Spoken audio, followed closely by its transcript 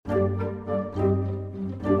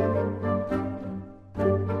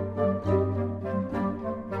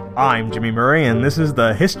I'm Jimmy Murray, and this is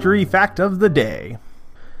the History Fact of the Day.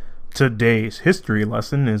 Today's history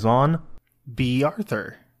lesson is on Bea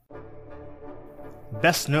Arthur.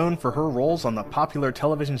 Best known for her roles on the popular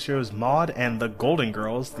television shows Maude and The Golden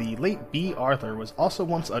Girls, the late Bea Arthur was also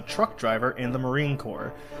once a truck driver in the Marine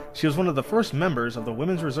Corps. She was one of the first members of the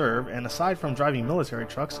Women's Reserve, and aside from driving military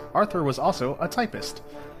trucks, Arthur was also a typist.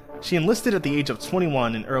 She enlisted at the age of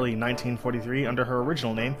 21 in early 1943 under her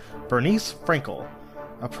original name, Bernice Frankel.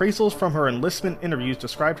 Appraisals from her enlistment interviews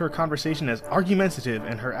described her conversation as argumentative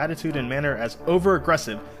and her attitude and manner as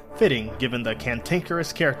over-aggressive, fitting given the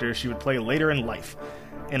cantankerous character she would play later in life.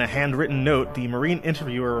 In a handwritten note, the Marine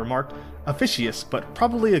interviewer remarked, "Officious, but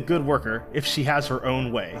probably a good worker, if she has her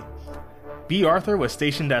own way." Bea Arthur was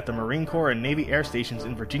stationed at the Marine Corps and Navy air stations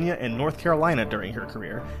in Virginia and North Carolina during her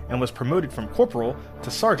career, and was promoted from corporal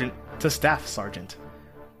to sergeant to staff sergeant.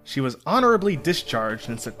 She was honorably discharged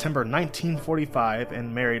in September 1945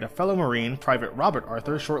 and married a fellow Marine, Private Robert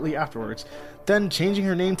Arthur, shortly afterwards, then changing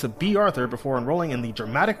her name to Bea Arthur before enrolling in the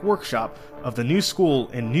dramatic workshop of the New School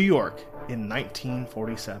in New York in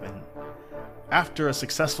 1947. After a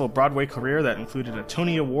successful Broadway career that included a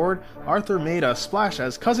Tony Award, Arthur made a splash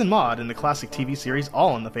as Cousin Maude in the classic TV series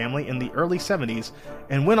All in the Family in the early 70s,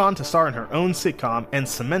 and went on to star in her own sitcom and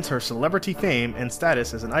cement her celebrity fame and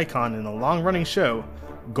status as an icon in the long-running show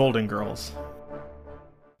Golden Girls.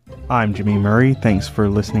 I'm Jimmy Murray. Thanks for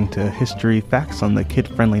listening to History Facts on the Kid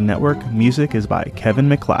Friendly Network. Music is by Kevin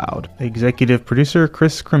MacLeod. Executive producer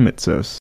Chris Kremitzos.